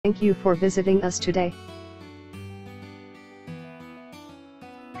Thank you for visiting us today.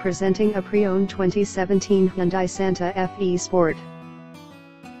 Presenting a pre-owned 2017 Hyundai Santa Fe Sport.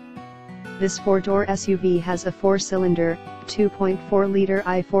 This 4-door SUV has a 4-cylinder, 2.4-liter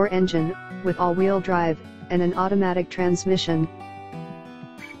i4 engine, with all-wheel drive, and an automatic transmission.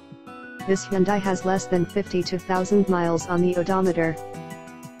 This Hyundai has less than 52,000 miles on the odometer.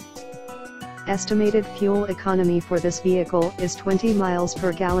 Estimated fuel economy for this vehicle is 20 miles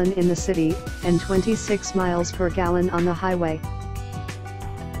per gallon in the city, and 26 miles per gallon on the highway.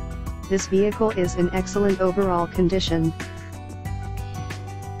 This vehicle is in excellent overall condition.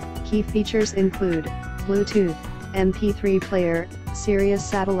 Key features include Bluetooth, MP3 player, Sirius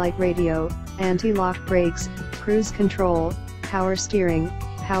satellite radio, anti-lock brakes, cruise control, power steering,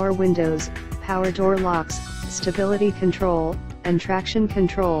 power windows, power door locks, stability control, and traction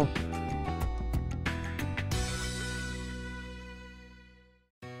control.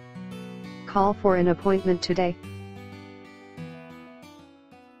 Call for an appointment today.